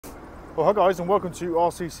Well, hi guys, and welcome to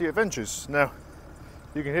RCC Adventures. Now,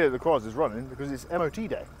 you can hear the Chrysler's running because it's MOT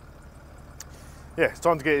day. Yeah, it's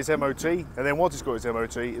time to get its MOT, and then once it's got its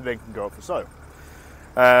MOT, it then can go up for sale.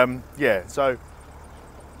 Yeah, so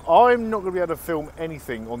I'm not going to be able to film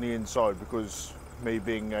anything on the inside because me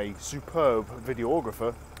being a superb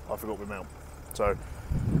videographer, I forgot my mount. So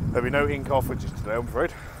there'll be no in-car footage today, I'm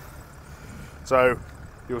afraid. So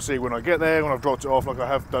you'll see when I get there, when I've dropped it off like I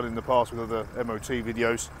have done in the past with other MOT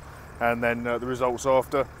videos, and then the results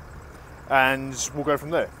after, and we'll go from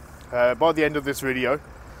there. By the end of this video,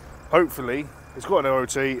 hopefully it's got an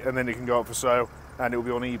MOT and then it can go up for sale and it will be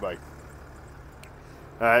on eBay.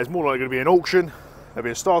 It's more likely going to be an auction. There'll be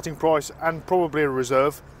a starting price and probably a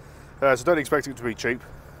reserve, so don't expect it to be cheap.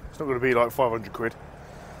 It's not going to be like 500 quid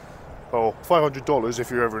or $500 if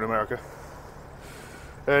you're ever in America.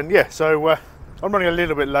 And yeah, so I'm running a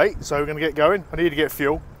little bit late, so we're going to get going. I need to get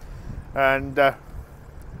fuel, and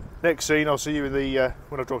next scene I'll see you in the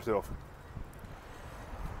when I've dropped it off.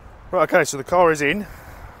 Right, okay, so the car is in.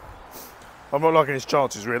 I'm not liking its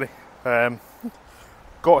chances really.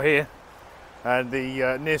 Got here, and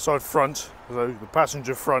the near side front, so the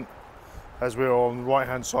passenger front, as we're on the right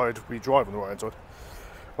hand side, we drive on the right hand side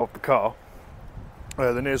of the car,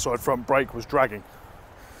 the near side front brake was dragging.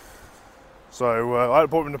 So I had to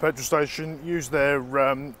put them in the petrol station, use their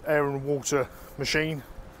air and water machine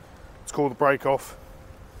to call the brake off,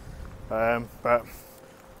 but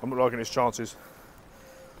I'm not liking its chances.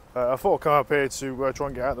 I thought I'd come up here to try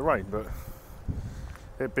and get out of the rain, but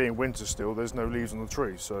it being winter still, there's no leaves on the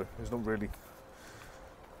trees, so it's not really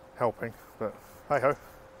helping, but hey ho.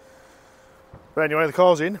 But anyway, the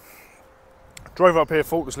car's in. Drove up here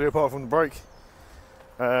faultlessly apart from the brake.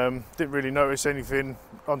 Didn't really notice anything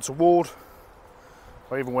untoward.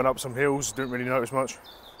 I even went up some hills, didn't really notice much.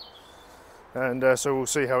 And so we'll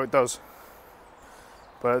see how it does.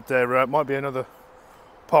 But there might be another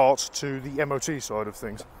part to the MOT side of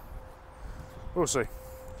things. We'll see.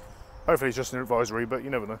 Hopefully it's just an advisory, but you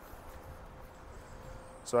never know.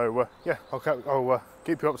 So yeah, I'll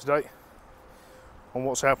keep you up to date on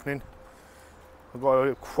what's happening. I've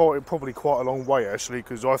got probably quite a long way actually,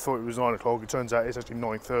 because I thought it was 9 o'clock. It turns out it's actually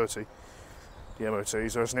 9:30, the MOT,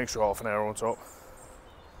 so it's an extra half an hour on top.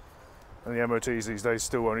 And the MOTs these days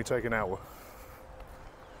still only take an hour.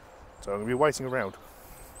 So I'm going to be waiting around.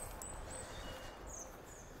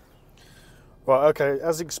 Right, okay,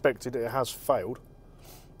 as expected it has failed.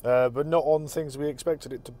 But not on things we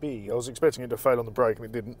expected it to be. I was expecting it to fail on the brake and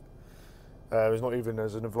it didn't. It's not even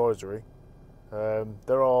as an advisory.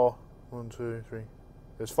 There are 1, 2, 3.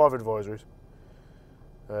 There's 5 advisories.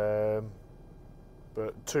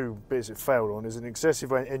 But 2 bits it failed on is an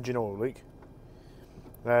excessive engine oil leak,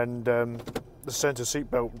 and the centre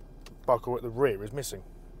seatbelt buckle at the rear is missing,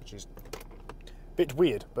 which is a bit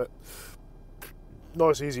weird, but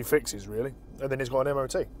nice easy fixes really. And then it's got an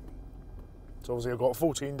MOT. So obviously I've got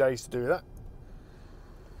 14 days to do that.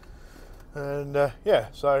 And yeah,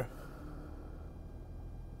 so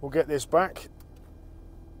we'll get this back,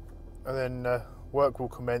 and then work will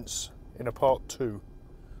commence in a part 2,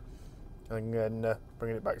 and then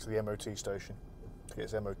bringing it back to the MOT station to get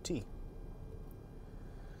its MOT.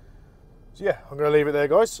 So yeah, I'm going to leave it there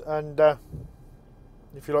guys, and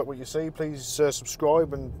if you like what you see, please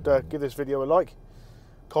subscribe and give this video a like,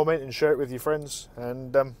 comment and share it with your friends,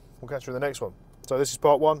 and we'll catch you in the next one. So this is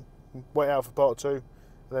part 1, wait out for part 2, and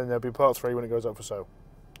then there'll be part 3 when it goes up for sale.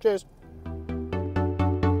 Cheers!